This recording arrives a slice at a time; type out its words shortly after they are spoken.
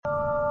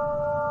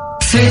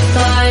في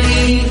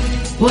الطريق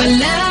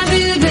ولا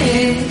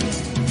بالبيت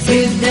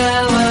في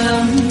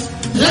الدوام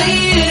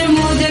غير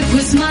مودك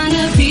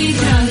واسمعنا في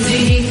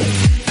ترانزيت.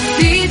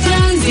 في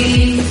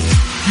ترانزيت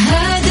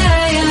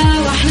هدايا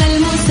واحلى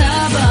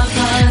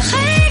المسابقة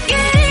خليك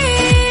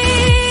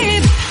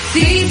قريب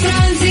في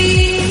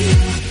ترانزيت.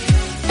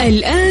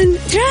 الآن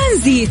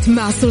ترانزيت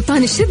مع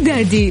سلطان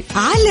الشدادي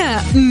على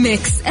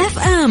ميكس اف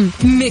ام.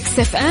 ميكس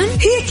اف ام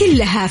هي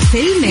كلها في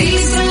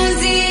الميكس.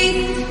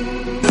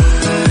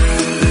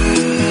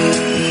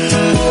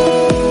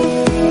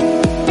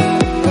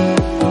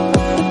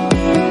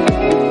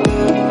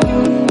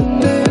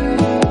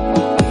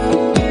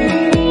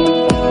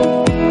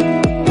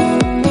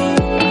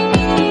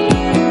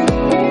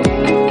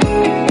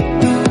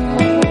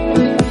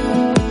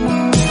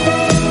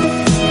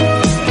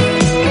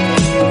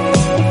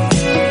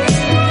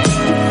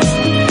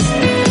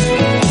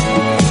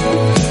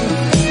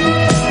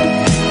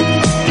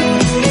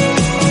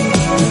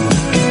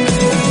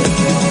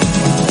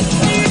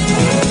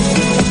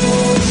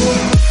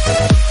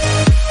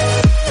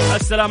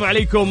 السلام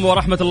عليكم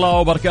ورحمة الله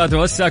وبركاته.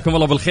 مساكم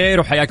الله بالخير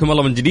وحياكم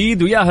الله من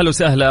جديد، ويا هلا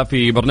وسهلا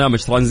في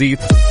برنامج ترانزيت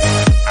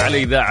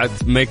على إذاعة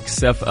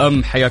ميكس اف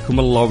ام. حياكم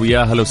الله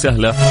ويا هلا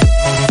وسهلا.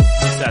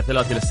 الساعة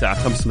 3 إلى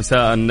الساعة 5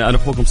 مساء أنا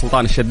أخوكم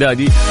سلطان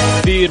الشدادي.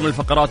 كثير من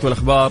الفقرات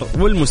والأخبار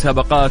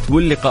والمسابقات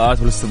واللقاءات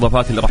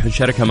والاستضافات اللي راح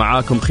نشاركها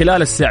معاكم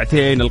خلال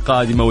الساعتين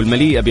القادمة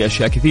والمليئة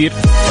بأشياء كثير.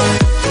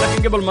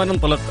 لكن قبل ما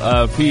ننطلق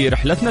في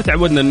رحلتنا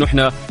تعودنا أنه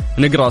إحنا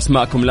نقرأ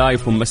أسماءكم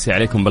لايف ونمسي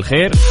عليكم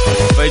بالخير.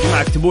 فيا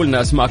جماعة اكتبوا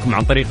لنا أسماءكم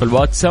عن طريق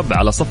الواتساب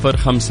على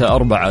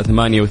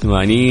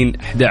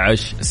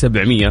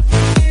 0548811700.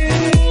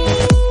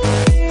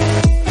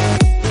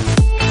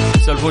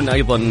 سألونا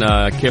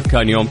أيضا كيف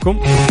كان يومكم،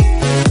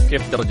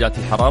 كيف درجات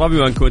الحرارة،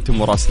 بما أنكم أنتم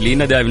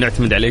مراسلين دائما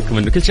نعتمد عليكم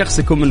أنه كل شخص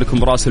يكون منكم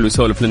مراسل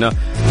ويسولف لنا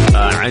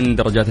عن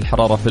درجات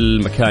الحرارة في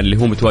المكان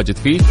اللي هو متواجد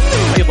فيه،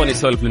 أيضا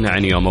يسولف لنا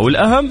عن يومه.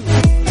 والأهم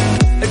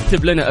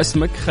اكتب لنا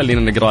اسمك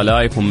خلينا نقرأ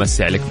لايف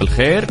ونمسي عليك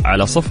بالخير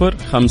على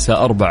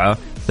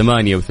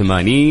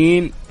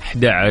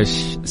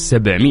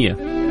 0548811700.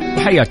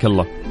 وحياك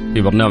الله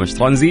في برنامج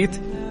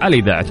ترانزيت على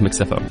إذاعة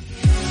ميكس اف ام.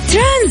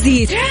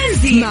 ترانزيت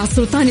مع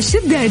سلطان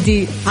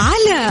الشدادي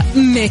على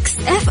ميكس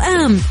اف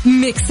ام.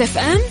 ميكس اف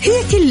ام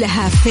هي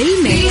كلها في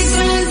الميكس.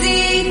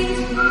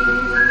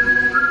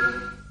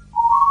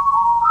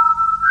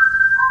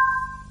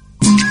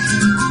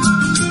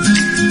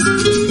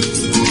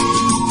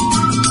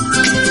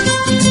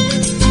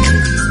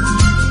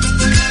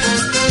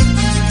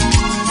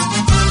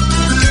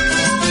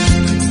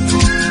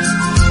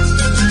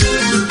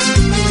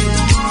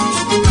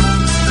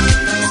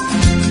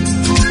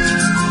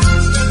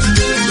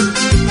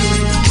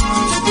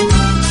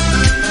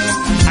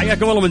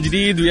 حياكم الله من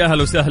جديد ويا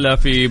هلا وسهلا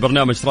في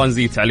برنامج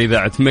ترانزيت على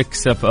إذاعة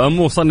ميكس اف ام.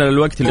 وصلنا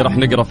للوقت اللي راح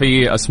نقرأ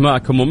فيه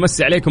أسماءكم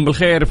ونمسي عليكم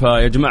بالخير.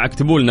 فيا جماعة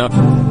اكتبوا لنا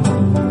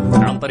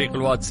عن طريق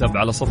الواتساب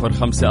على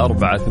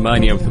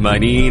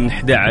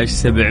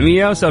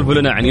 0548811700 وسولفوا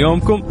لنا عن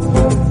يومكم،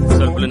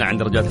 سولفوا لنا عن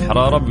درجات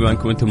الحرارة بما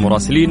أنكم أنتم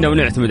مراسلين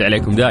ونعتمد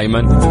عليكم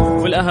دائما.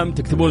 والأهم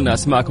تكتبوا لنا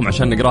أسماءكم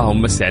عشان نقراها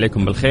ونمسي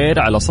عليكم بالخير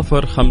على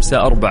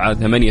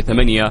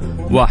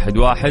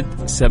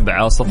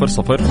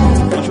 0548811700.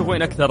 نشوف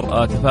وين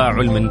أكثر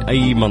تفاعل من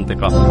أي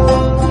منطقة.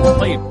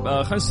 طيب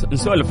خلينا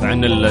نسولف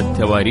عن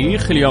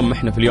التواريخ. اليوم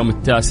احنا في اليوم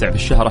التاسع في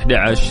الشهر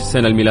 11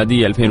 السنة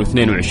الميلادية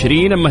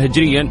 2022. أما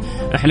هجريا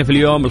احنا في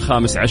اليوم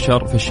الخامس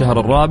عشر في الشهر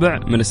الرابع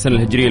من السنة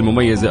الهجرية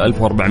المميزة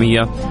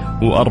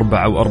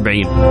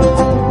 1444.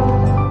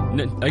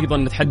 أيضا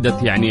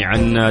نتحدث يعني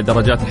عن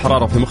درجات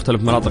الحرارة في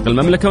مختلف مناطق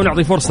المملكة،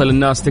 ونعطي فرصة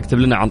للناس تكتب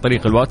لنا عن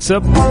طريق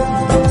الواتساب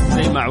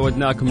زي ما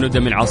عودناكم. نبدأ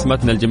من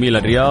عاصمتنا الجميلة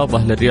الرياض.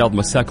 أهل الرياض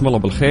مساكم الله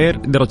بالخير.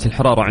 درجة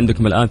الحرارة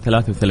عندكم الآن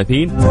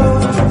 33.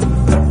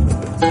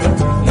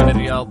 من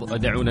الرياض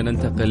دعونا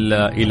ننتقل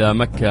إلى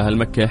مكة. أهل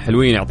مكة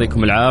حلوين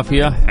يعطيكم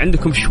العافية.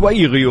 عندكم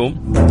شوي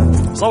غيوم،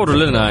 صوروا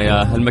لنا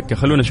يا أهل مكة،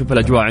 خلونا نشوف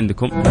الأجواء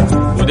عندكم.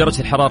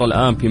 ودرجة الحرارة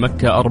الآن في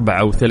مكة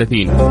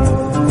 34.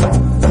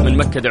 من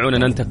مكة دعونا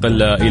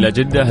ننتقل إلى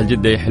جدة. أهل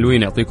جدة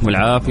حلوين يعطيكم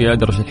العافية.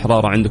 درجة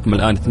الحرارة عندكم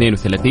الآن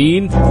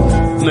 32.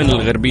 من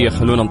الغربية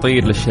خلونا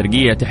نطير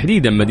للشرقية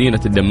تحديدا مدينة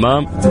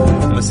الدمام.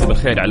 مسي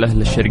بالخير على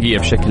أهل الشرقية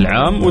بشكل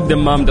عام.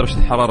 والدمام درجة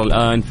الحرارة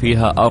الآن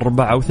فيها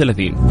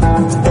 34.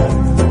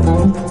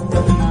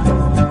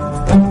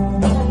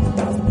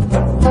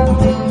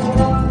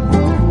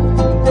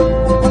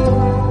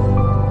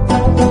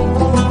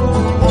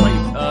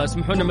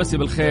 اسمحوا لنا مسي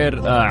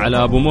بالخير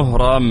على أبو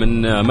مهرة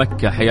من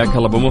مكة. حياك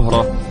الله أبو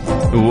مهرة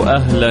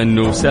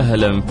وأهلا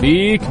وسهلا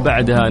فيك.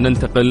 بعدها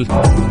ننتقل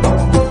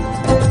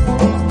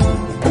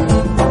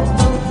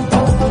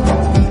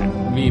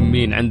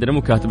مين عندنا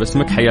مكاتب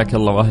اسمك. حياك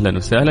الله وأهلا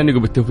وسهلا.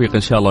 يقول بالتوفيق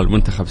إن شاء الله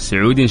المنتخب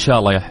السعودي إن شاء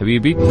الله يا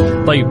حبيبي.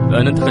 طيب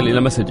ننتقل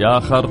إلى مسج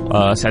آخر.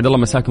 أسعد الله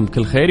مساكم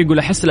بكل خير. يقول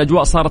أحس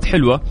الأجواء صارت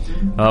حلوة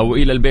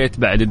وإلى البيت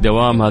بعد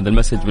الدوام. هذا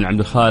المسج من عبد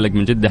الخالق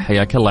من جدة.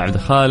 حياك الله عبد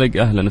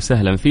الخالق أهلا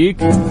وسهلا فيك.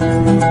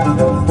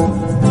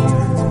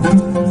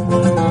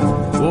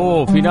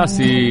 في ناس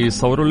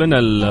يصوروا لنا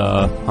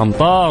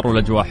الأمطار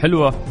والأجواء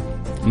حلوة.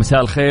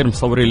 مساء الخير،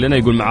 مصورين لنا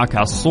يقول معاك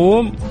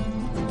عصوم،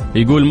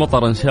 يقول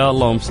مطر إن شاء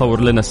الله،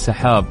 ومصور لنا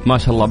السحاب ما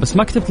شاء الله. بس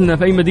ما كتبت لنا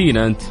في أي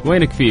مدينة أنت،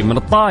 وينك فيه؟ من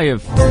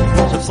الطايف.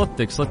 شوف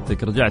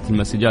صدتك رجعت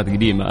المسجات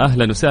قديمة.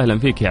 أهلا وسهلا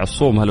فيك يا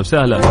عصوم، هلا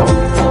وسهلا.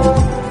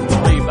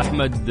 طيب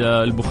أحمد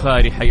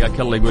البخاري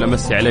حياك الله، يقول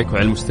أمسي عليك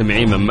وعلى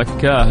المستمعين من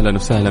مكة. أهلا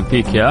وسهلا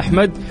فيك يا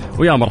أحمد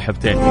ويا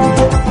مرحبتين.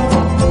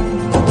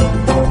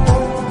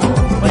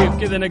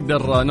 كذا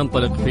نقدر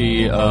ننطلق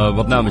في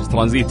برنامج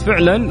ترانزيت.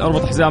 فعلا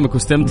اربط حزامك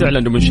واستمتع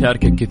لأنه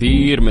بنشاركك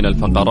كثير من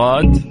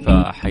الفقرات،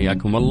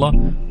 فحياكم الله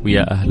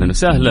ويا أهلا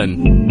وسهلا.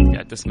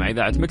 قاعد تسمع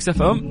إذاعة ميكس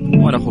اف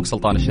ام وأنا أخوك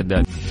سلطان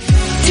الشدادي.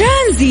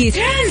 ترانزيت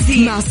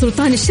مع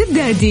سلطان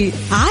الشدادي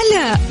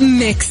على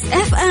ميكس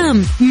اف ام.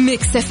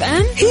 ميكس اف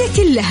ام هي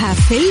كلها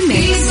في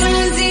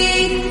الميكس.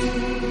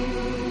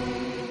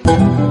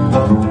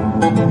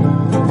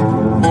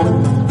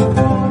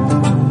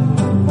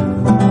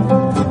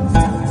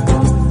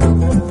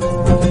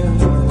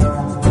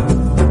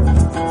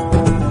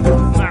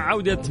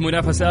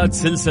 منافسات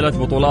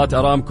سلسلة بطولات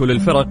أرامكو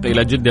للفرق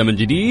إلى جدة من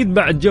جديد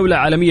بعد جولة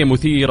عالمية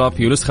مثيرة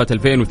في نسخة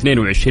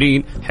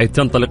 2022، حيث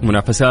تنطلق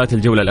منافسات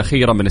الجولة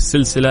الأخيرة من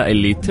السلسلة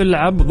اللي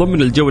تلعب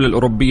ضمن الجولة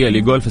الأوروبية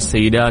لجولف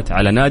السيدات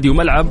على نادي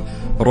وملعب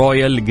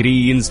رويال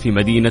جرينز في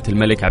مدينة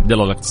الملك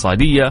عبدالله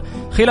الاقتصادية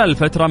خلال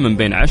الفترة من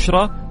بين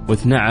 10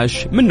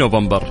 و12 من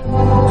نوفمبر.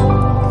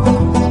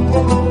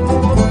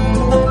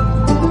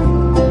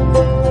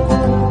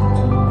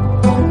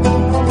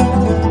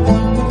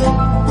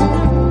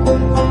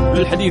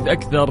 للحديث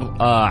أكثر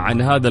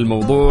عن هذا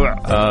الموضوع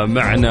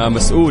معنا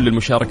مسؤول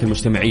المشاركة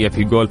المجتمعية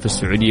في جولف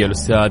السعودية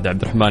الأستاذ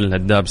عبد الرحمن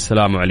الهداب.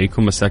 السلام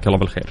عليكم، مساك الله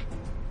بالخير.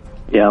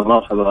 يا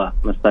مرحبا،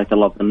 مساك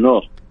الله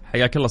بالنور.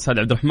 حياك الله أستاذ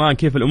عبد الرحمن،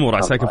 كيف الأمور؟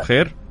 عساك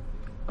بخير.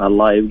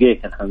 الله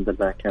يبقيك، الحمد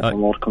لله. كيف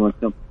أموركم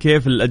أنتم؟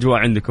 كيف الأجواء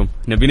عندكم؟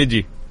 نبي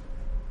نجي.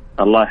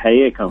 الله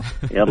يحييكم.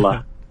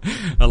 يلا.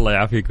 الله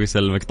يعافيك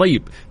ويسلمك.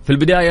 طيب في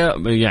البداية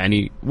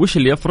يعني وش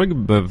اللي يفرق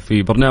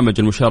في برنامج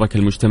المشاركة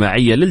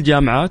المجتمعية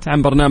للجامعات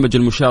عن برنامج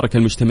المشاركة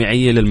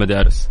المجتمعية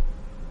للمدارس؟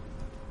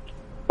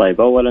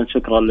 طيب أولا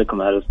شكرا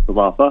لكم على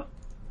الاستضافة.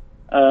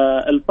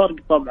 الفرق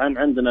طبعا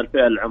عندنا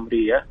الفئة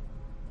العمرية،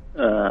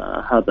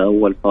 هذا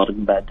أول فرق.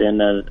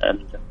 بعدين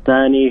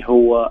الثاني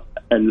هو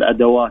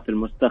الأدوات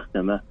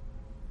المستخدمة.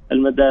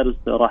 المدارس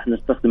راح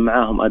نستخدم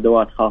معاهم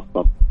أدوات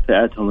خاصة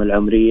بفئتهم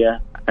العمرية،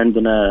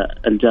 عندنا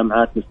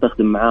الجامعات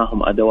نستخدم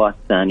معاهم أدوات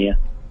ثانية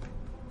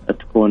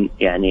تكون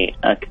يعني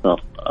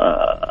أكثر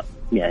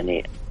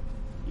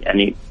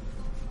يعني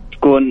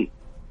تكون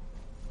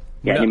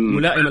يعني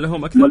ملائمة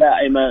لهم أكثر،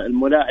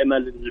 ملائمة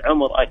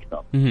للعمر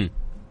أكثر.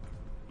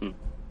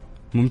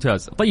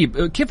 ممتاز. طيب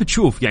كيف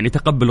تشوف يعني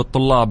تقبل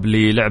الطلاب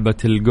للعبة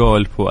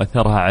الجولف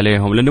وأثرها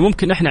عليهم؟ لأنه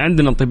ممكن إحنا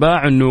عندنا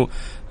انطباع أنه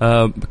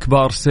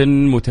كبار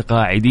سن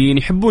متقاعدين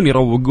يحبون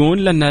يروقون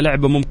لأنها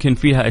لعبة ممكن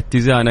فيها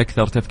اتزان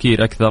أكثر،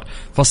 تفكير أكثر،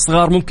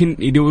 فالصغار ممكن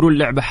يدورون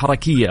لعبة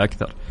حركية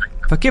أكثر.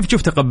 فكيف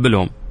تشوف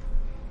تقبلهم؟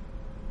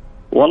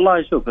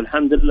 والله شوف،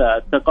 الحمد لله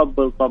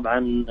التقبل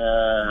طبعا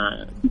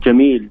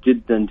جميل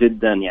جدا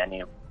جدا،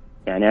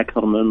 يعني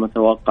أكثر من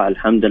المتوقع.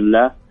 الحمد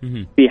لله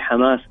في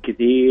حماس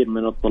كثير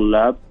من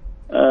الطلاب،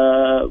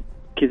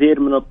 كثير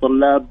من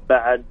الطلاب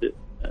بعد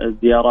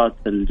الزيارات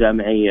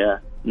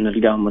الجامعية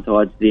نلقاهم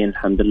متواجدين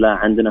الحمد لله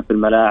عندنا في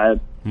الملاعب.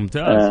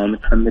 ممتاز.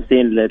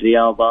 متحمسين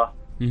للرياضة،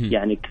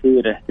 يعني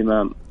كثير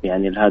اهتمام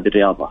يعني لهذه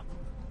الرياضة.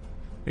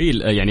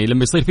 يعني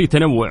لما يصير فيه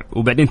تنوع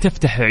وبعدين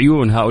تفتح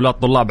عيون هؤلاء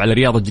الطلاب على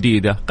رياضة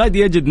جديدة قد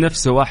يجد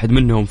نفسه واحد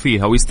منهم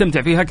فيها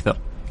ويستمتع فيها أكثر.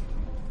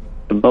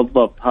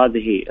 بالضبط،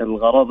 هذه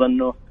الغرض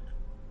أنه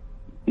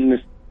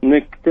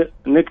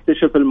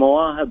نكتشف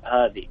المواهب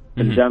هذه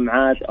في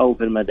الجامعات أو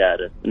في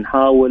المدارس.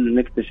 نحاول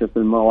نكتشف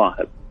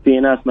المواهب. في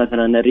ناس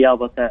مثلا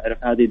الرياضة تعرف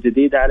هذه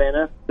جديدة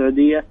علينا في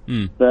السعودية،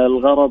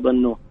 فالغرض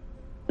أنه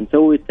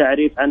نسوي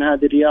التعريف عن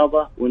هذه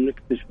الرياضة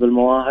ونكتشف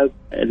المواهب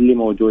اللي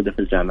موجودة في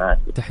الجامعات،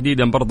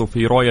 تحديدا برضو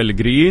في رويال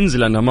جرينز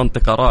لأنها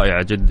منطقة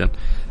رائعة جدا.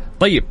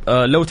 طيب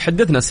لو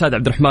تحدثنا أستاذ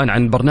عبد الرحمن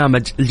عن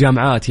برنامج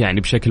الجامعات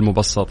يعني بشكل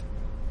مبسط.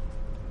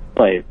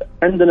 طيب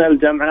عندنا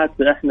الجامعات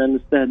احنا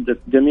نستهدف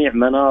جميع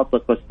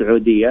مناطق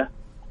السعودية،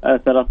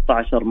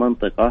 13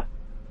 منطقة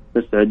في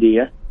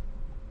السعودية.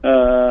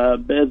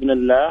 بإذن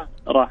الله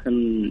راح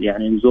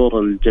يعني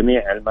نزور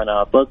جميع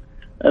المناطق.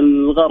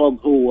 الغرض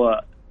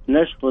هو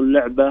نشر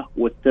اللعبة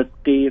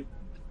والتثقيف،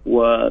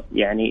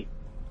 ويعني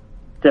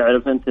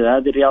تعرف أنت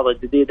هذه الرياضة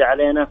جديدة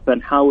علينا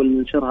فنحاول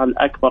ننشرها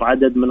لأكبر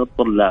عدد من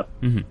الطلاب.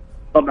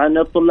 طبعا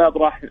الطلاب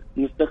راح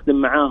نستخدم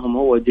معاهم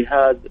هو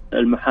جهاز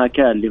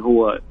المحاكاة اللي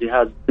هو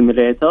جهاز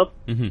سيميليتر.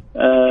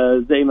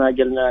 زي ما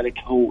قلنا لك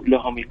هو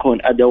لهم يكون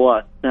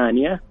أدوات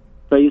ثانية،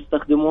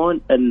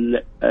 فيستخدمون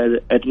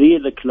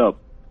الريل كلوب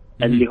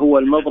اللي هو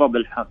المضرب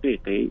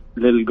الحقيقي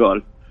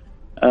للجولف.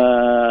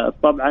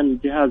 طبعا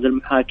جهاز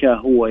المحاكاة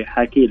هو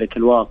يحاكي لك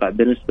الواقع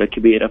بنسبة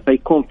كبيرة،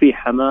 فيكون في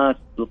حماس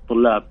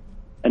للطلاب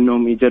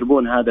أنهم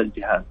يجربون هذا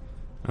الجهاز.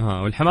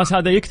 والحماس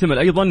هذا يكتمل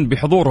أيضا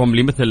بحضورهم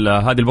لمثل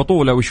هذه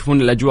البطولة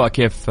ويشوفون الأجواء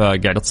كيف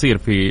قاعدة تصير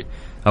في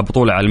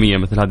بطولة عالمية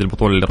مثل هذه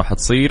البطولة اللي راح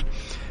تصير.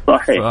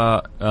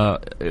 صحيح.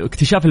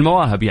 اكتشاف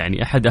المواهب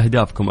يعني أحد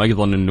أهدافكم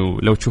أيضا، أنه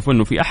لو تشوفون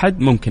أنه في أحد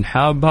ممكن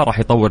حابها راح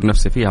يطور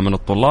نفسه فيها من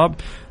الطلاب،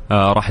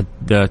 راح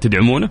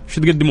تدعمونه،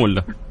 شو تقدمون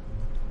له؟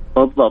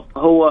 بالضبط،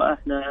 هو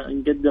احنا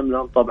نقدم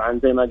لهم طبعا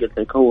زي ما قلت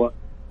لك، هو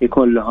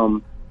يكون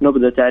لهم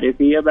نبذة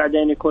تعريفية،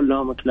 بعدين يكون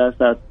لهم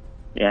كلاسات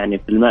يعني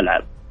في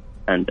الملعب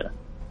عندنا.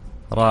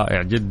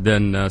 رائع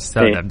جدا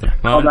أستاذ عبد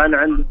الرحمن. طبعا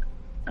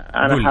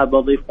أنا حاب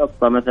أضيف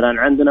قصة،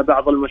 مثلا عندنا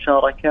بعض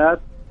المشاركات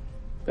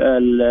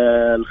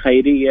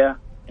الخيرية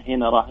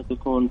هنا راح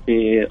تكون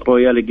في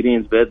رويال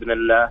جرينز بإذن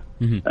الله،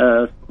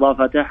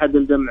 استضافة أحد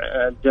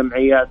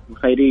الجمعيات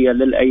الخيرية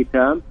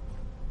للأيتام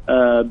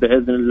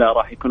بإذن الله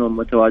راح يكونوا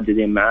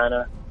متواجدين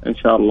معنا إن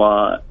شاء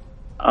الله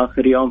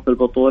آخر يوم في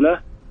البطولة.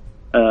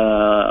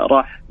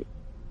 راح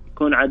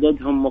يكون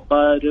عددهم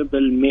مقارب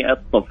 100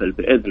 طفل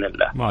بإذن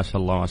الله. ما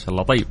شاء الله ما شاء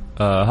الله. طيب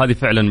هذه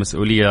فعلا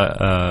مسؤولية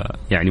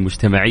يعني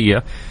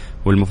مجتمعية،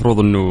 والمفروض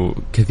أنه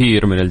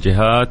كثير من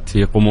الجهات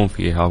يقومون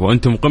فيها،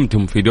 وأنتم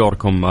قمتم في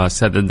دوركم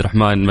أستاذ عبد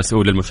الرحمن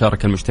مسؤول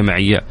المشاركة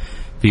المجتمعية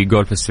في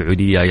جولف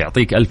السعودية.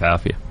 يعطيك ألف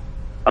عافية.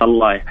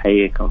 الله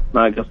يحييكم،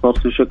 ما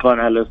قصرت،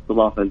 وشكرا على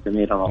الاستضافة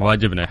الجميلة.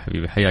 واجبنا يا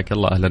حبيبي، حياك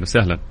الله، أهلا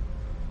وسهلا.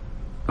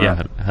 يا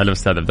هلا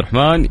أستاذ عبد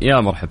الرحمن،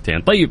 يا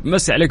مرحبتين. طيب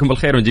مسي عليكم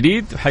بالخير من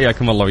جديد،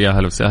 وحياكم الله ويا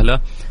هلا وسهلا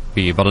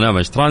في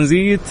برنامج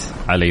ترانزيت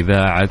على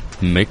إذاعة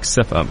ميكس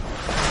اف ام.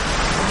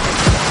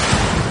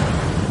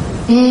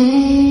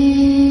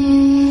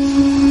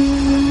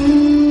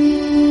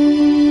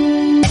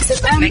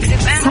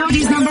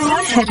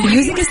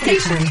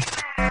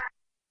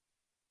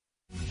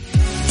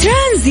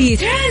 ترانزيت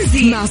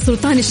مع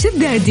سلطان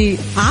الشدادي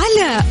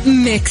على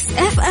ميكس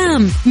اف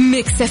ام.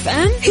 ميكس اف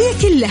ام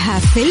هي كلها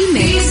في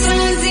الميكس.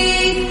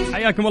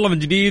 حياكم الله من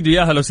جديد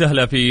ويا هلا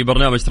وسهلا في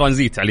برنامج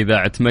ترانزيت على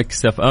إذاعة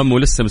ميكس اف ام،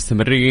 ولسه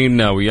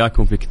مستمرين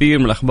وياكم في كثير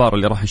من الأخبار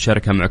اللي راح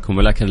نشاركها معكم،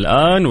 ولكن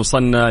الآن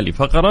وصلنا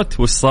لفقرة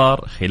وش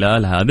صار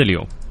خلال هذا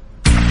اليوم.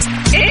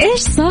 ايش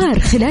صار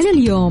خلال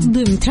اليوم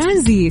ضمن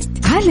ترانزيت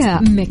على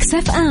ميكس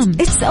اف ام.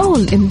 It's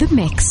all in the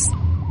mix.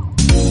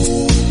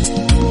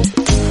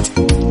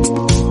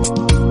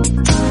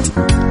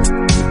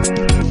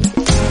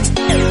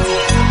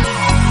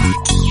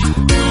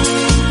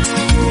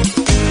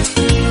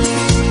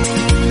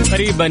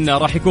 قريبا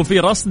راح يكون في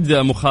رصد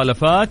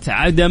مخالفات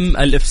عدم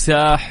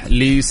الإفساح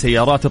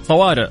لسيارات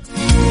الطوارئ.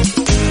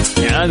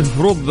 يعني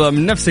المفروض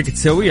من نفسك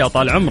تسويها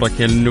طال عمرك،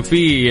 لأنه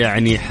في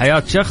يعني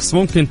حياة شخص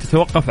ممكن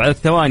تتوقف على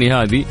الثواني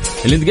هذه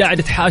اللي انت قاعد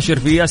تحاشر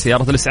فيها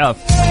سيارة الإسعاف.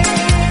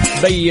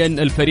 بين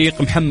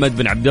الفريق محمد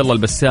بن عبد الله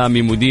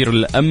البسامي مدير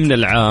الأمن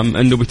العام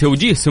أنه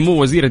بتوجيه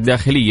سمو وزير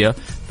الداخلية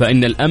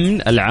فإن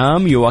الأمن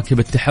العام يواكب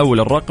التحول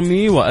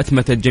الرقمي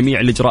وأتمت جميع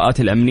الإجراءات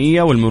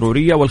الأمنية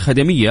والمرورية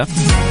والخدمية.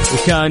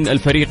 وكان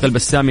الفريق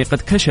البسامي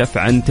قد كشف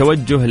عن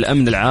توجه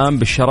الأمن العام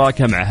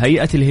بالشراكة مع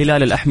هيئة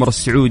الهلال الأحمر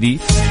السعودي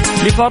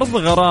لفرض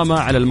غرامة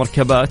على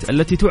المركبات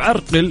التي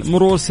تعرقل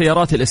مرور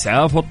سيارات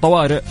الإسعاف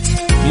والطوارئ،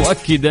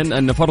 مؤكدا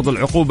أن فرض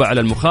العقوبة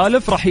على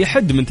المخالف راح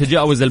يحد من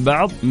تجاوز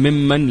البعض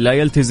ممن لا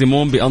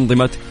يلتزمون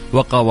بأنظمة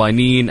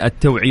وقوانين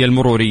التوعية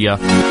المرورية.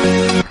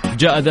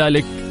 جاء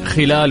ذلك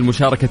خلال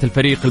مشاركة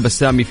الفريق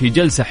البسامي في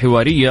جلسة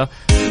حوارية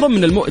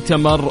ضمن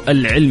المؤتمر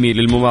العلمي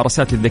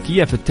للممارسات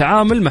الذكية في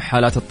التعامل مع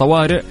حالات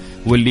الطوارئ،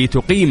 واللي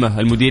تقيمه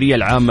المديرية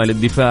العامة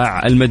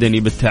للدفاع المدني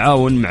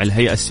بالتعاون مع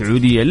الهيئة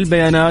السعودية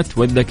للبيانات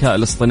والذكاء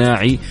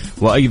الاصطناعي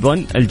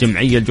وأيضا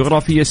الجمعية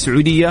الجغرافية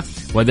السعودية،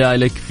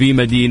 وذلك في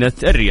مدينة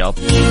الرياض.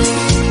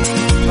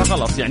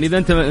 فخلاص يعني إذا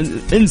أنت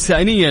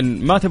إنسانيا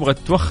ما تبغى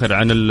تتوخر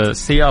عن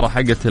السيارة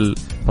حقت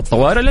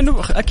الطوارئ، لأنه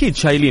أكيد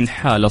شايلين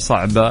حالة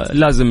صعبة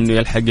لازم إنه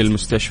يلحق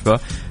المستشفى،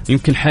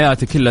 يمكن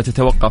حياته كلها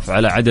تتوقف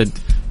على عدد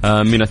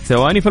من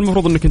الثواني،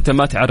 فالمفروض أنك أنت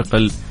ما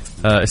تعرقل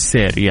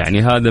السير.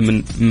 يعني هذا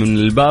من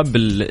الباب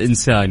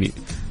الإنساني،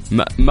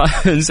 ما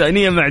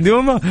إنسانية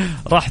معدومة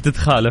راح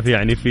تتخالف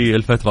يعني في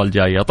الفترة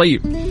الجاية.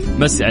 طيب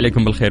مسي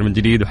عليكم بالخير من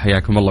جديد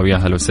وحياكم الله ويا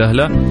هلا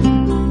وسهلا.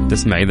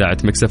 تسمع إذاعة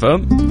ميكس اف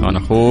ام، أنا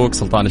أخوك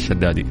سلطان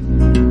الشدادي.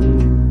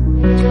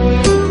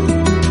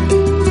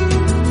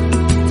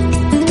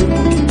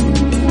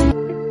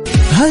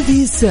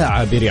 هذه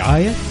الساعة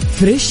برعاية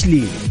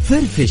فريشلي،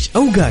 فرفش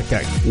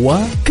أوقاتك،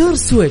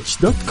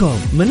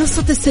 وكارسويتش.com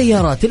منصة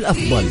السيارات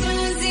الأفضل.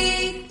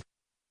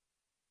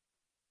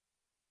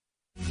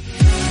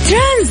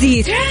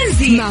 ترانزيت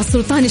مع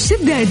سلطان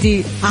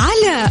الشدادي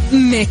على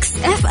ميكس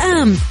اف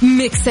ام.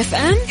 ميكس اف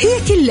ام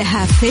هي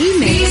كلها في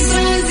الميكس.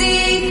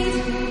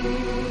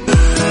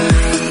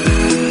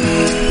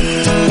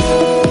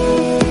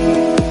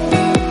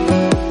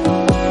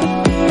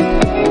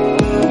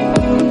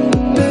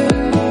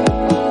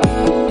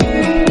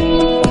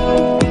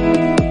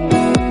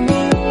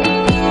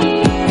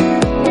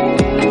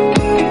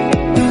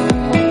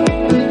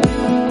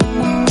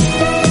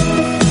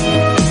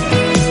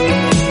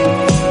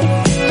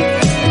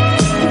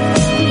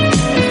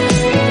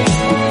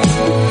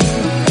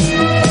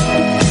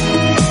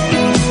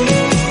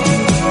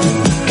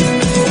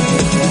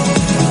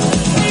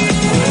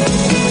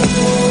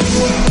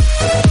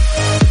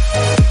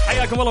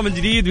 الله من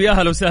جديد ويا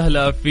هلا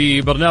وسهلا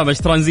في برنامج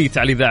ترانزيت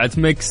على إذاعة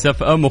ميكس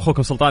اف ام.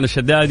 أخوكم سلطان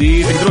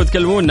الشدادي. تقدرون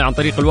تكلمونا عن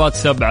طريق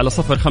الواتساب على 0548811700.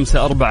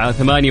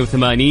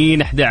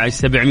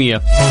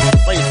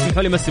 طيب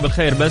اسمحوا لي مسي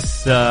بالخير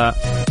بس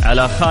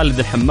على خالد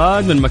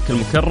الحماد من مكة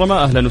المكرمة،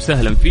 أهلا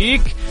وسهلا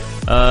فيك.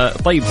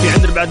 طيب في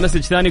عندنا بعد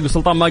مسج ثاني يقول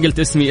سلطان ما قلت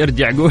اسمي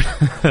ارجع قول.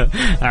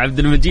 عبد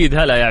المجيد،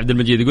 هلا يا عبد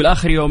المجيد، يقول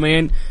آخر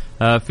يومين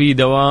في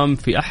دوام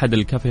في أحد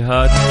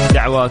الكافيهات،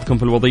 دعواتكم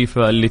في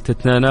الوظيفة اللي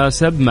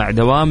تتناسب مع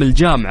دوام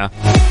الجامعة.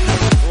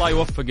 الله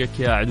يوفقك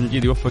يا عبد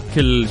المجيد، يوفق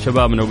كل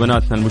شبابنا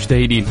وبناتنا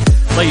المجتهدين.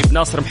 طيب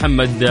ناصر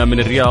محمد من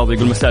الرياض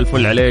يقول مساء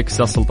الفل عليك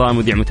أستاذ سلطان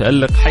مذيع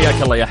متألق،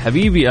 حياك الله يا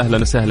حبيبي، أهلا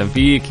وسهلا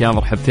فيك يا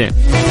مرحبتين.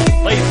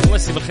 طيب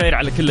مسي بالخير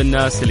على كل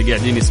الناس اللي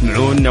قاعدين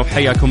يسمعونا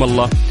وحياكم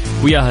الله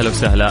ويا هلا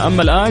وسهلا.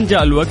 أما الآن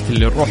جاء الوقت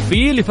اللي نروح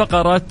فيه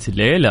لفقرة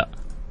ليلى.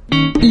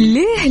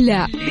 ليه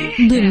لا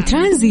ضمن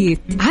ترانزيت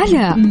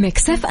على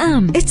ميكس اف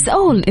ام. It's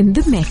all in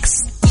the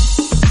mix.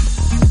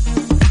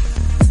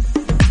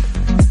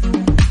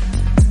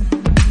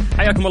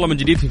 حياكم الله من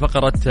جديد في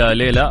فقرة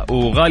ليلى،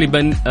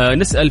 وغالبا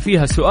نسأل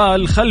فيها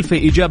سؤال خلف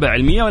إجابة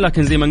علمية،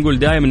 ولكن زي ما نقول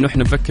دائما إنه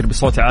إحنا نفكر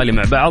بصوت عالي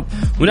مع بعض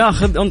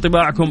وناخذ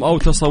انطباعكم أو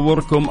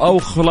تصوركم أو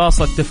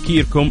خلاصة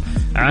تفكيركم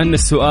عن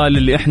السؤال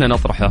اللي إحنا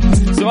نطرحه.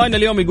 سؤالنا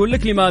اليوم يقول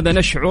لك لماذا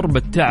نشعر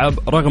بالتعب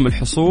رغم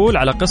الحصول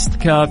على قسط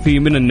كافي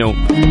من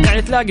النوم؟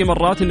 يعني تلاقي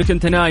مرات إنك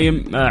أنت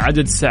نايم عدد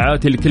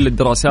الساعات اللي كل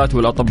الدراسات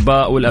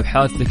والأطباء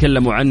والأبحاث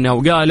تكلموا عنها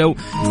وقالوا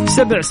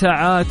 7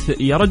 ساعات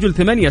يا رجل،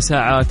 8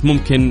 ساعات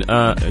ممكن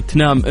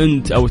تنام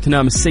أنت أو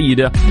تنام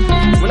السيدة،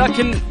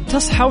 ولكن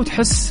تصحى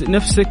وتحس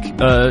نفسك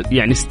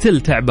يعني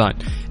ستيل تعبان.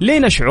 ليه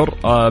نشعر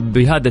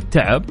بهذا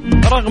التعب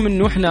رغم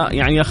أنه إحنا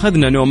يعني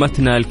أخذنا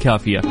نومتنا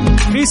الكافية؟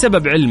 في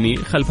سبب علمي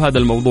خلف هذا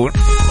الموضوع،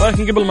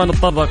 ولكن قبل ما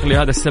نتطرق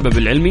لهذا السبب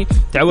العلمي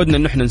تعودنا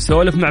أنه إحنا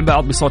نسولف مع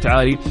بعض بصوت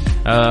عالي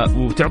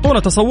وتعطونا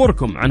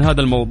تصوركم عن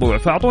هذا الموضوع.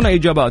 فأعطونا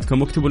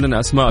إجاباتكم واكتبوا لنا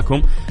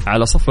أسماءكم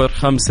على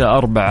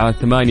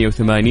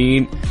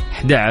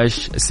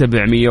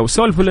 0548811700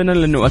 وسولفوا لنا،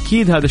 لأنه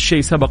أكيد هذا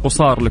الشيء سبق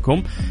وصار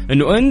لكم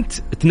أنه أنت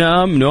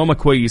تنام نومة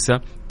كويسة،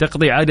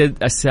 تقضي عدد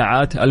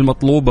الساعات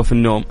المطلوبة في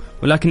النوم،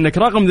 ولكنك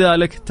رغم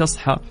ذلك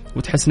تصحى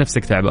وتحس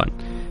نفسك تعبان.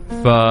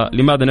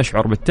 فلماذا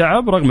نشعر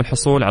بالتعب رغم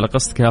الحصول على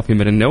قسط كافي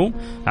من النوم؟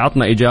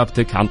 عطنا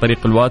إجابتك عن طريق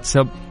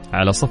الواتساب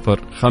على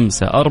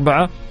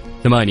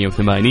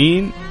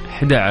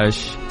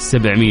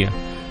 0548811700.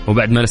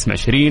 وبعد ما نسمع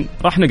شيرين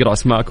راح نقرأ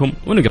أسماءكم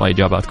ونقرأ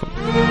إجاباتكم.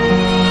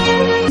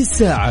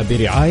 الساعة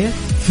برعاية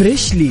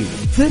فريشلي،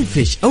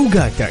 فرفش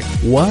أوقاتك،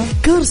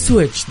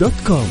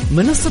 وكارسويتش.com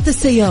منصة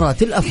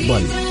السيارات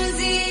الأفضل.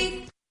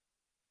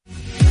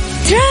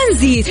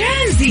 ترانزيت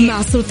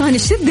مع سلطان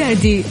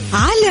الشدادي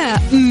على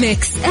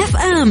ميكس اف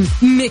ام.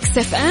 ميكس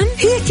اف ام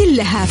هي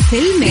كلها في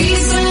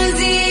الميكس.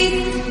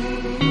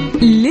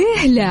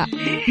 ليه لا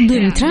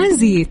ضمن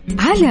ترانزيت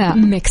على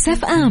ميكس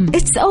اف ام.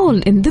 It's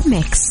all in the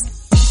mix.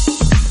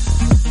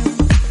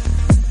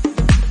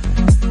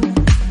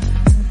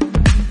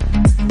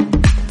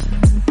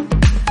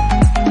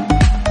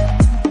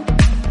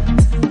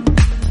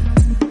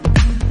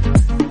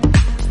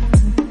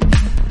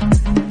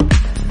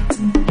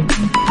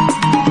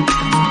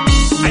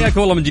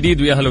 والله من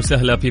جديد ويا اهلا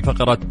وسهلا في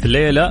فقرة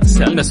ليلى.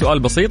 سألنا سؤال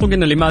بسيط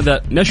وقلنا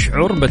لماذا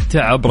نشعر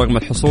بالتعب رغم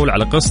الحصول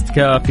على قسط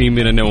كافي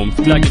من النوم؟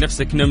 تلاقي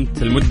نفسك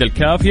نمت المدة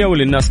الكافية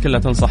واللي الناس كلها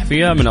تنصح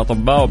فيها من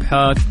أطباء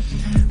وابحاث،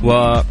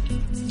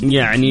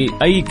 ويعني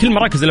كل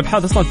مراكز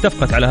الابحاث اصلا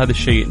اتفقت على هذا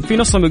الشيء. في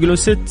نصهم يقولون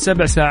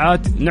 6-7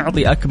 ساعات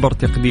نعطي اكبر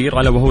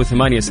تقدير، الا وهو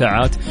 8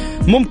 ساعات.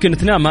 ممكن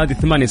تنام هذه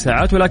 8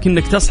 ساعات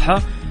ولكنك تصحى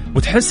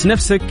وتحس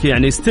نفسك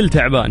يعني ستيل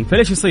تعبان.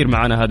 فليش يصير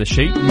معنا هذا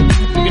الشيء؟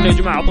 قلنا يا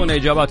جماعة أعطونا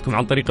إجاباتكم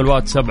عن طريق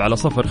الواتساب على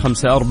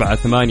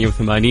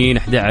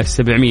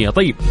 0548811700.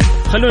 طيب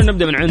خلونا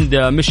نبدأ من عند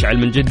مشعل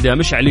من جدة.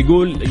 مشعل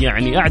يقول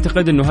يعني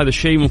أعتقد أنه هذا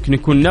الشيء ممكن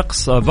يكون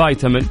نقص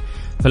فيتامين،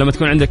 فلما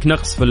تكون عندك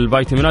نقص في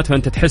الفيتامينات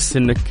فأنت تحس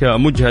أنك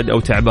مجهد أو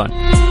تعبان.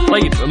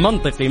 طيب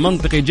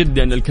منطقي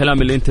جدا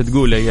الكلام اللي أنت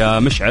تقوله يا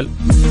مشعل.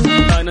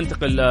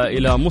 ننتقل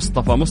إلى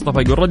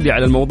مصطفى يقول ردي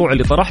على الموضوع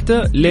اللي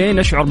طرحته، ليه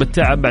نشعر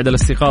بالتعب بعد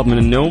الاستيقاظ من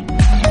النوم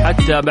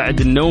حتى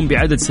بعد النوم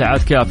بعدد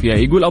ساعات كافية؟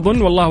 يقول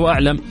أظن والله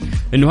أعلم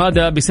أنه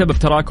هذا بسبب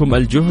تراكم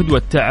الجهد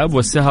والتعب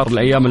والسهر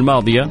الأيام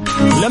الماضية.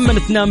 لما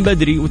تنام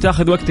بدري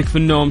وتاخذ وقتك في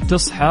النوم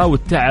تصحى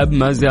والتعب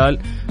ما زال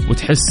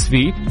وتحس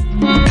فيه،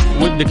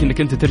 ودك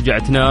أنك أنت ترجع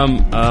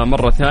تنام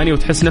مرة ثانية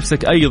وتحس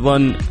نفسك أيضا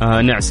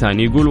نعسان.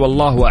 يقول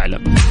والله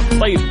أعلم.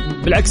 طيب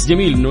بالعكس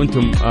جميل أنه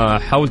أنتم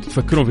حاولتوا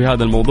تفكرون في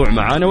هذا الموضوع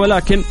معانا،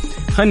 ولكن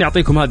خلني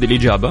أعطيكم هذه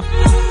الإجابة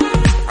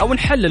أو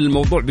نحلل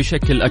الموضوع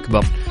بشكل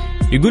أكبر.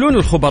 يقولون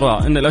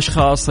الخبراء أن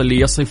الأشخاص اللي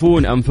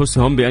يصفون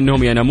أنفسهم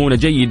بأنهم ينامون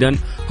جيدا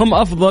هم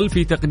أفضل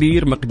في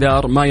تقدير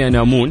مقدار ما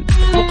ينامون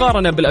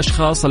مقارنة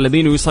بالأشخاص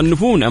الذين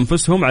يصنفون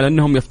أنفسهم على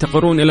أنهم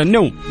يفتقرون إلى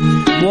النوم،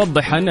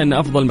 موضحا أن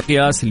أفضل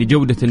مقياس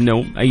لجودة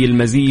النوم أي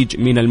المزيج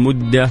من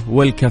المدة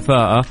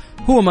والكفاءة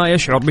هو ما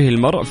يشعر به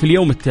المرء في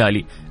اليوم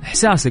التالي.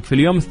 إحساسك في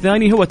اليوم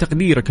الثاني هو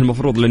تقديرك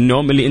المفروض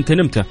للنوم اللي أنت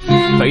نمته.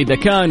 فإذا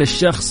كان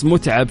الشخص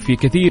متعب في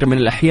كثير من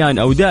الأحيان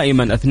أو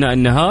دائما أثناء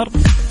النهار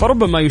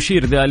فربما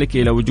يشير ذلك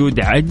إلى وجود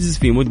عجز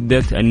في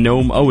مدة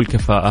النوم أو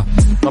الكفاءة.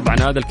 طبعا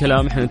هذا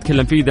الكلام احنا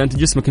نتكلم فيه إذا أنت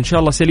جسمك إن شاء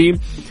الله سليم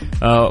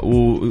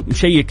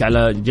ومشيك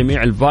على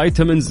جميع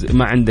الفيتامينز،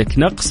 ما عندك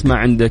نقص، ما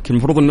عندك،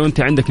 المفروض أنه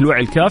أنت عندك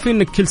الوعي الكافي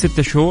أنك كل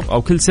 6 شهور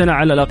أو كل سنة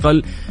على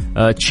الأقل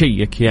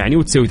تشيك يعني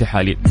وتسوي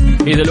تحاليل.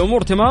 إذا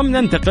الأمور تمام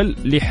ننتقل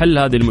لحل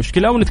هذه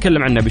المشكلة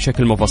ونتكلم عنها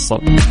بشكل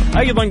مفصل.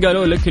 أيضا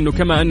قالوا لك أنه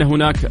كما أن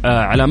هناك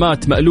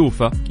علامات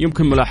مألوفة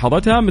يمكن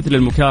ملاحظتها مثل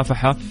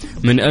المكافحة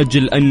من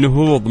أجل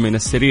النهوض من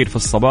السرير في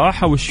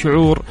الصباح أو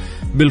الشعور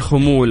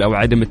بالخمول أو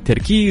عدم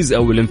التركيز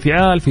أو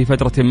الانفعال في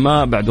فترة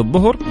ما بعد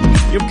الظهر،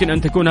 يمكن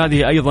أن تكون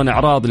هذه أيضا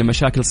أعراض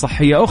لمشاكل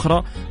صحية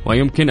أخرى،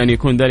 ويمكن أن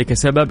يكون ذلك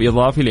سبب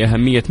إضافي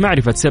لأهمية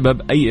معرفة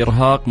سبب أي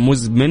إرهاق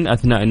مزمن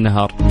أثناء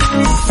النهار.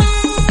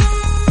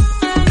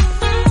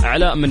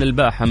 علاء من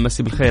الباحة،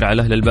 مسي بالخير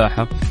على أهل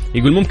الباحة،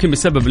 يقول ممكن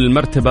بسبب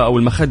المرتبة أو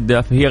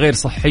المخدة فهي غير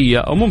صحية،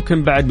 أو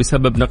ممكن بعد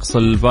بسبب نقص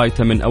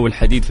الفيتامين أو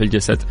الحديد في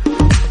الجسد.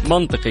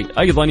 منطقي.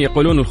 أيضا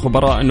يقولون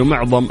الخبراء أنه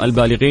معظم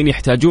البالغين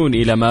يحتاجون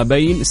إلى ما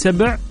بين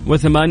 7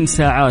 و8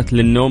 ساعات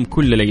للنوم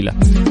كل ليلة،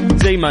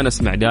 زي ما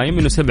نسمع دائما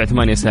أنه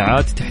 7-8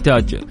 ساعات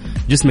تحتاج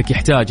جسمك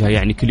يحتاجها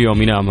يعني كل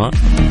يوم ينامها،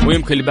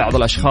 ويمكن لبعض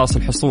الأشخاص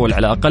الحصول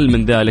على أقل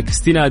من ذلك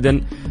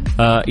استنادا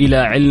إلى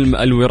علم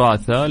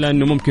الوراثة،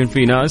 لأنه ممكن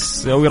في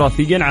ناس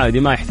وراثيا عادي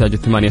ما يحتاج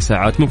 8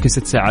 ساعات، ممكن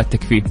 6 ساعات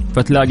تكفيه،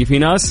 فتلاقي في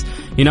ناس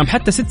ينام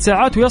حتى 6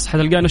 ساعات ويصحى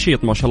تلقاه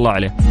نشيط ما شاء الله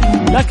عليه.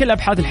 لكن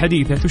الأبحاث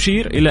الحديثة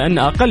تشير إلى أن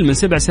أقل من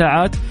 7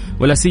 ساعات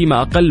ولا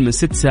سيما أقل من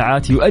 6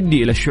 ساعات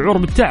يؤدي إلى الشعور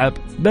بالتعب،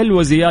 بل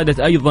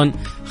وزيادة أيضا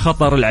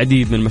خطر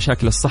العديد من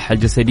مشاكل الصحة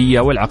الجسدية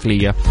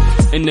والعقلية.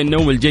 إن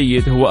النوم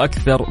الجيد هو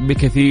أكثر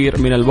بكثير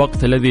من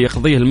الوقت الذي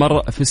يقضيه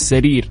المرء في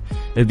السرير،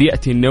 إذ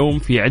يأتي النوم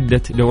في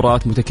عدة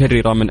دورات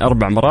متكررة من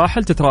 4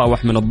 مراحل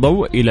تتراوح من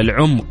الضوء إلى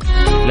العمق،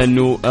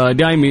 لأنه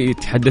دائما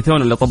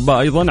يتحدثون الأطباء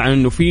أيضا عن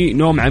أنه في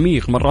نوم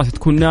عميق، مرات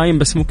تكون نايم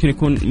بس ممكن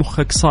يكون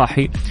مخك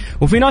صاحي،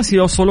 وفي ناس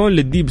يوصلون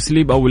للديب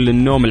سليب أو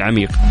للنوم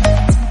العميق.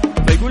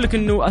 فيقول لك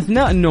أنه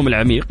أثناء النوم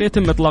العميق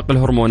يتم إطلاق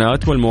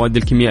الهرمونات والمواد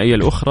الكيميائية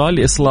الأخرى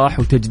لإصلاح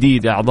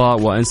وتجديد أعضاء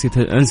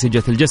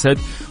وأنسجة الجسد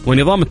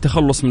ونظام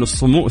التخلص من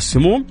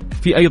السموم،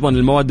 في أيضا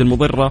المواد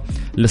المضرة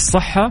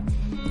للصحة،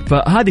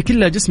 فهذه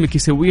كلها جسمك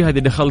يسويها إذا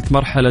دخلت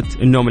مرحلة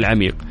النوم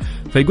العميق.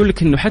 فيقول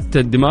لك أنه حتى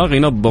الدماغ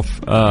ينظف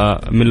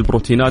من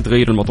البروتينات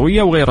غير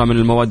المطوية وغيرها من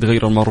المواد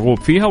غير المرغوب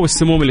فيها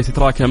والسموم اللي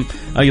تتراكم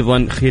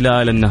أيضا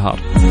خلال النهار.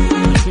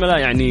 بسم الله،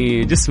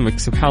 يعني جسمك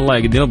سبحان الله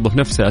يقدر ينظف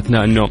نفسه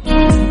أثناء النوم.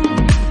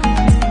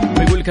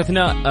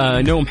 أثناء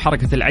نوم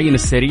حركة العين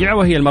السريعة،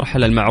 وهي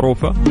المرحلة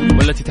المعروفة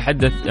والتي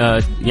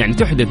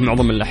تحدث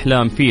معظم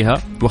الأحلام فيها،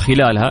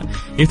 وخلالها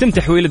يتم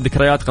تحويل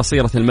الذكريات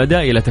قصيرة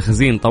المدى إلى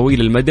تخزين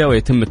طويل المدى،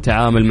 ويتم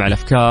التعامل مع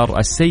الأفكار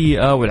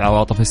السيئة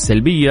والعواطف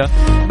السلبية،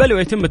 بل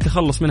ويتم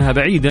التخلص منها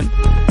بعيدا.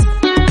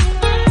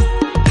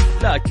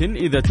 لكن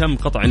إذا تم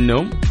قطع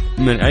النوم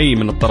من أي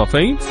من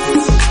الطرفين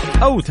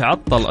أو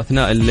تعطل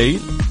أثناء الليل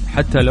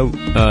حتى لو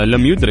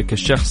لم يدرك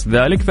الشخص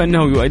ذلك،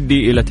 فإنه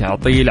يؤدي إلى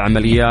تعطيل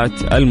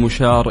عمليات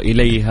المشار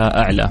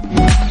إليها أعلى.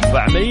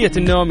 فعملية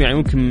النوم يعني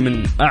ممكن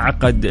من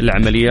أعقد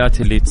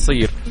العمليات اللي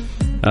تصير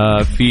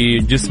في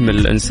جسم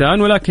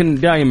الإنسان، ولكن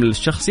دائما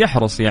الشخص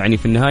يحرص يعني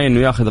في النهاية أنه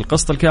يأخذ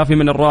القسط الكافي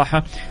من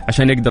الراحة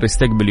عشان يقدر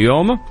يستقبل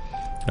يومه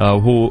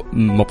وهو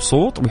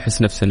مبسوط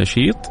ويحس نفسه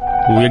نشيط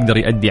ويقدر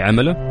يؤدي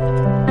عمله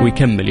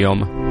ويكمل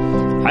يومه.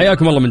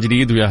 حياكم الله من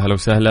جديد ويا هلا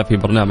وسهلا في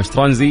برنامج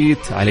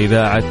ترانزيت على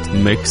إذاعة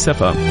ميكس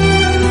اف ام.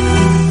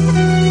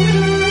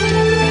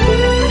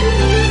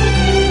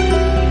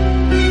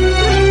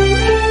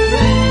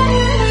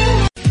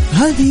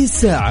 هذه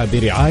الساعة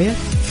برعاية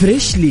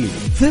فريشلي،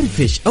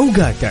 فرفش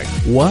أوقاتك،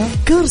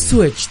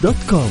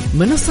 وكارسويتش.com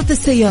منصة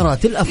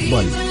السيارات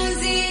الأفضل.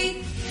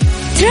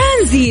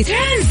 ترانزيت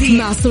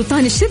مع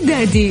سلطان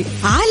الشدادي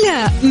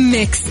على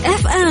ميكس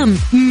اف ام.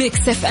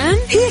 ميكس اف ام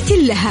هي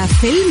كلها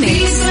في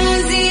الميكس.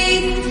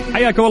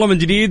 حياكم الله من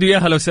جديد ويا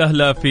هلا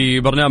وسهلا في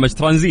برنامج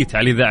ترانزيت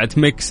على إذاعة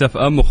ميكس اف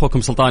ام،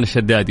 أخوكم سلطان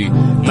الشدادي،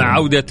 مع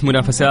عودة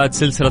منافسات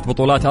سلسلة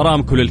بطولات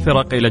أرامكو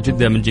للفرق إلى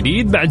جدة من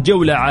جديد بعد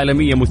جولة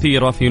عالمية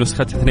مثيرة في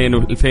نسخة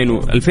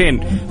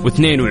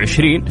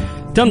 2022.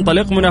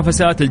 تنطلق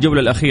منافسات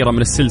الجولة الأخيرة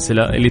من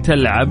السلسلة اللي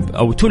تلعب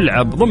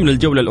ضمن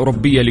الجولة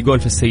الأوروبية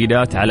لجولف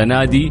السيدات على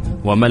نادي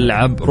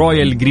وملعب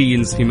رويال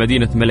جرينز في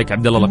مدينة الملك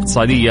عبدالله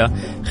الاقتصادية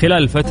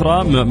خلال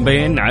الفترة من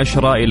بين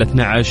 10 إلى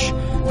 12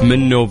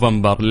 من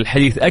نوفمبر.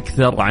 للحديث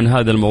أكثر عن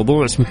هذا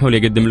الموضوع اسمحوا لي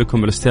أقدم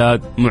لكم الأستاذ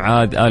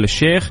معاذ آل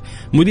الشيخ،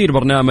 مدير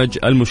برنامج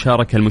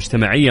المشاركة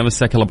المجتمعية.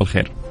 مساك الله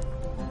بالخير.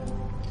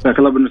 مساك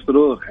الله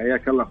بالسرور،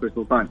 حياك الله أخوي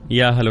سلطان.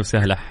 يا هلا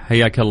وسهلا،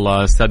 حياك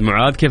الله أستاذ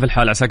معاذ، كيف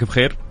الحال؟ عساك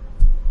بخير؟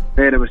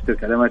 خير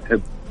بشترك على ما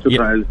تحب،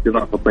 شكرا على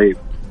الاستضافة. الطيب،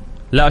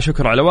 لا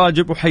شكر على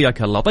واجب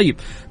وحياك الله. طيب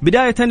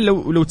بداية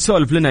لو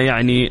تسولف لنا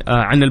يعني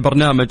عن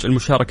البرنامج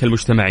المشاركة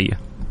المجتمعية.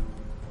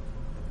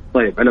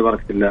 طيب على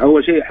بركة الله،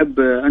 أول شيء أحب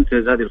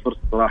أنتهز هذه الفرصة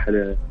صراحة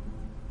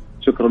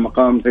لشكر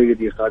مقام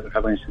سيدي خادم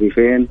الحرمين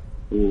الشريفين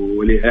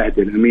ولي عهد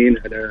الأمين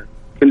على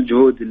كل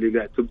الجهود اللي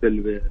قاعد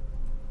تبذل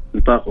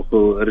بنطاق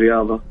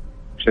الرياضة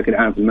بشكل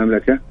عام في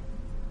المملكة،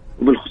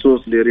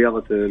 وبالخصوص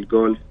لرياضة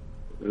الجولف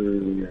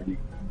يعني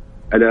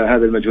على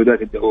هذا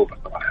المجهودات الدؤوبة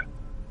صراحة.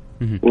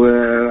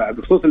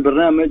 وبخصوص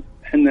البرنامج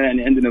احنا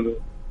يعني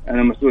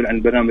أنا مسؤول عن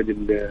البرنامج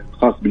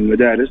الخاص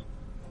بالمدارس،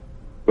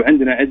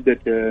 وعندنا عدة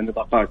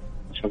نطاقات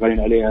شغالين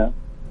عليها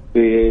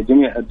في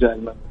جميع أرجاء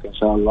المملكة إن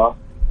شاء الله،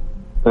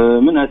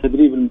 منها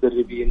تدريب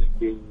المدربين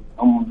اللي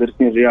هم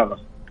مدرسين رياضة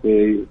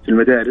في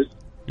المدارس،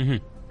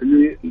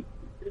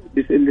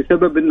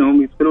 لسبب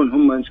أنهم يدخلون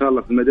هم إن شاء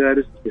الله في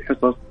المدارس في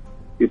حصص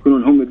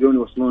يكونون هم يقدرون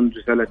يوصلون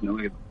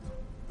رسالتنا أيضا.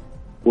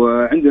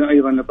 وعندنا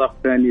أيضا نطاق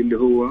ثاني اللي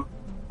هو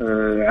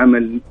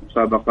عمل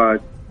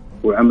مسابقات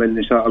وعمل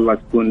إن شاء الله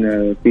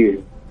تكون فيه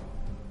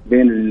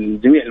بين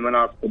جميع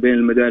المناطق وبين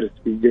المدارس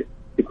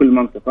في كل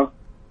منطقة،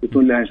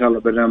 يكون لها إن شاء الله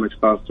برنامج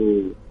خاص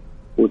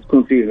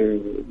وتكون فيه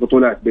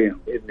بطولات بينهم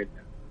بإذن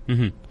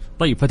الله.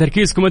 طيب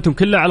فتركيزكم أنتم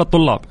كله على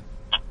الطلاب؟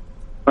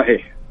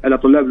 صحيح، على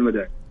طلاب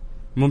المدارس.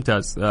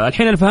 ممتاز.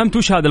 الحين أنا فهمت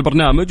وش هذا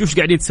البرنامج وش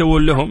قاعدين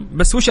تسوون لهم،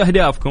 بس وش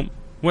أهدافكم؟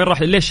 وين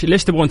راح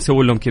ليش تبغون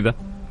تسوون لهم كذا؟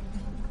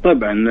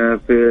 طبعا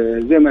في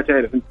زي ما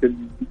تعرف أنت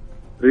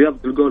رياضة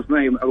الجولف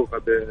ما هي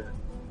معروفة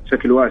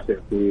بشكل واسع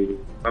في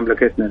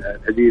مملكتنا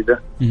العزيزة،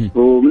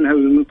 ومن هذا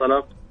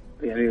المنطلق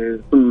يعني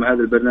ثم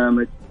هذا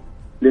البرنامج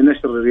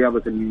لنشر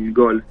رياضة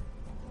الجولف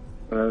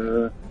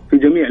في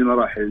جميع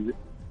المراحل،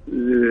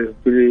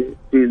 في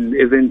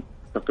الإيفنت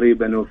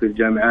تقريبا وفي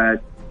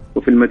الجامعات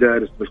وفي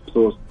المدارس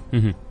بالخصوص.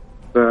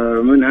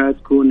 فمنها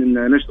تكون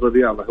إن نشر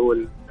الرياضة هو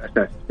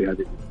الأساس في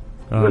هذه.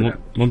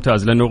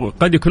 ممتاز، لأنه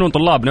قد يكونون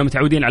طلابنا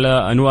متعودين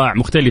على أنواع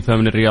مختلفة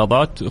من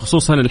الرياضات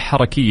خصوصا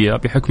الحركية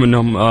بحكم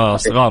أنهم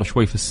صغار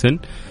شوي في السن،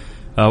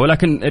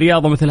 ولكن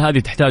رياضة مثل هذه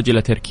تحتاج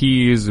إلى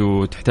تركيز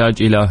وتحتاج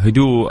إلى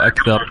هدوء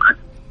أكثر.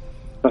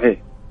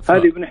 صحيح.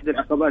 هذه من إحدى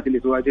العقبات اللي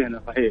تواجهنا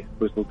صحيح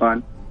أخوي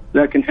سلطان،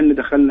 لكن حنا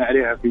دخلنا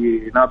عليها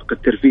في ناطق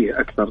الترفيه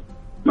أكثر،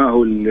 ما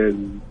هو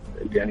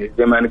يعني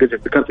زي ما أنا قلت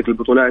ذكرتك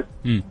البطولات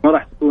ما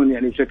راح تكون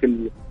يعني بشكل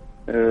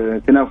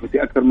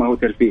تنافسي أكثر ما هو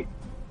ترفيه.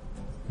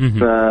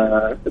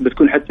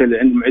 فبتكون حتى عند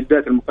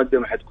المعدات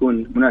المقدمة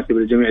حتكون مناسبة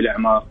لجميع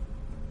الأعمار.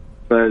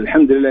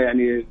 فالحمد لله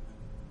يعني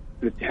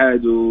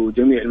الاتحاد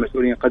وجميع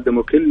المسؤولين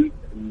قدموا كل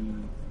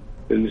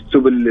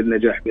السبل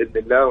للنجاح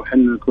بإذن الله،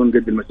 وحنا نكون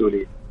قد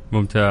المسؤولية.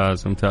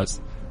 ممتاز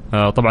ممتاز.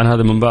 طبعا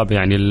هذا من باب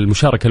يعني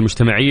المشاركة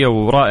المجتمعية،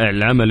 ورائع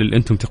العمل اللي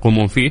أنتم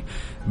تقومون فيه.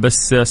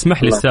 بس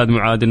اسمح لي أستاذ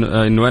معاذ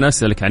إنه أنا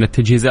أسألك عن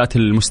التجهيزات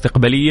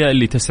المستقبلية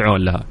اللي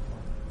تسعون لها.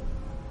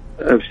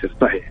 أبشر.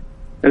 صحيح،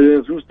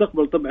 في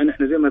المستقبل طبعا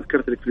احنا زي ما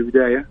ذكرت لك في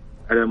البداية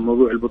على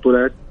موضوع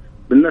البطولات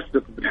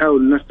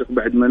بنحاول نسلك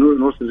بعد ما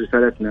نوصل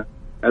رسالتنا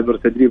عبر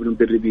تدريب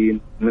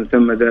المدربين، من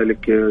ثم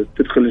ذلك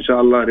تدخل إن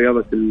شاء الله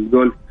رياضة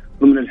الجولف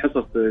ضمن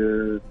الحصص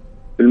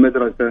في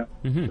المدرسة،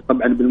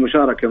 طبعا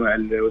بالمشاركة مع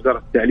وزارة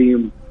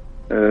التعليم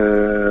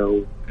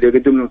اللي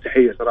يقدم لهم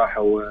تحية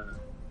صراحة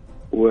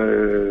وش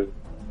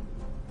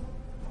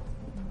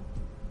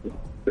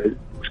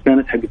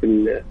كانت حقة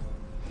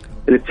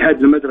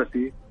الاتحاد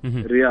المدرسي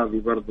الرياضي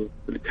برضو،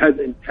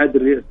 الاتحاد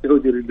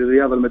السعودي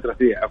للرياضة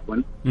المدرسية عفوا.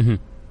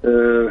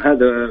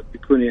 هذا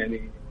بيكون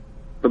يعني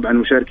طبعا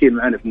مشاركين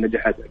معنا في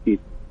النجاحات أكيد.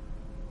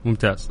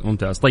 ممتاز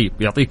ممتاز. طيب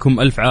يعطيكم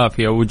ألف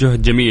عافية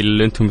وجهد جميل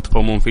اللي أنتم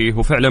تقومون فيه،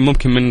 وفعلا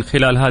ممكن من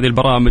خلال هذه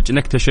البرامج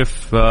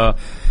نكتشف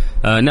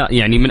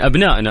يعني من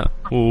أبنائنا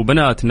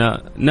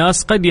وبناتنا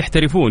ناس قد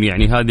يحترفون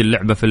يعني هذه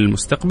اللعبة في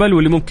المستقبل،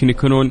 واللي ممكن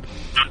يكونون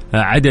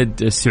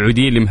عدد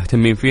السعوديين اللي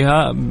مهتمين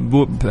فيها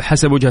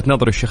بحسب وجهة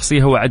نظر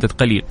الشخصية هو عدد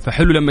قليل.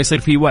 فحلو لما يصير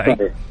فيه وعي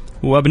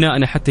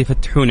وأبنائنا حتى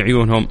يفتحون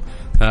عيونهم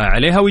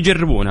عليها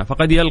ويجربونها،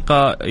 فقد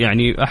يلقى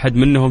يعني أحد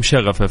منهم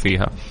شغفه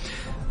فيها.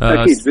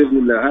 أكيد بإذن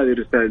الله هذه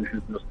الرسالة اللي نحن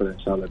نوصلها إن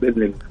شاء الله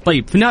بإذن الله.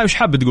 طيب في النهاية وش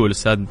حاب تقول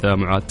أستاذ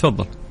معاذ؟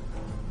 تفضل.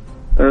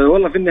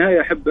 والله في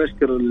النهاية أحب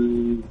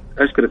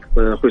أشكرك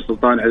أخوي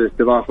سلطان على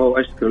الاستضافة،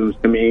 وأشكر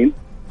المستمعين،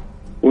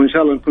 وإن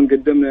شاء الله نكون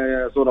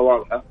قدمنا صورة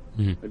واضحة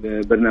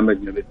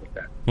لبرنامجنا بإذن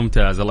الله.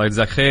 ممتاز، الله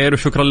يجزاك خير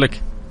وشكرا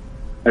لك.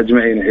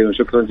 أجمعين أيضا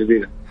شكرا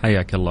جزيلا.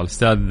 حياك الله.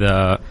 الأستاذ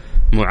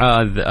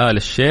معاذ آل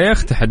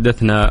الشيخ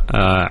تحدثنا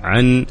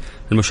عن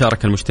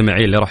المشاركة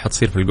المجتمعية اللي راح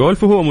تصير في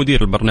الجولف، وهو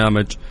مدير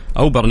البرنامج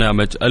أو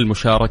برنامج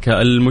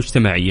المشاركة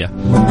المجتمعية.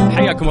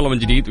 حياكم الله من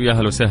جديد ويا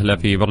هلا وسهلا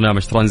في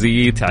برنامج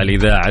ترانزيت على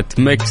إذاعة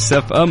ميكس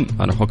اف ام.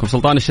 أنا أخوكم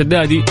سلطان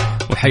الشدادي،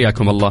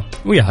 وحياكم الله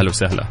ويا هلا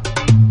وسهلا.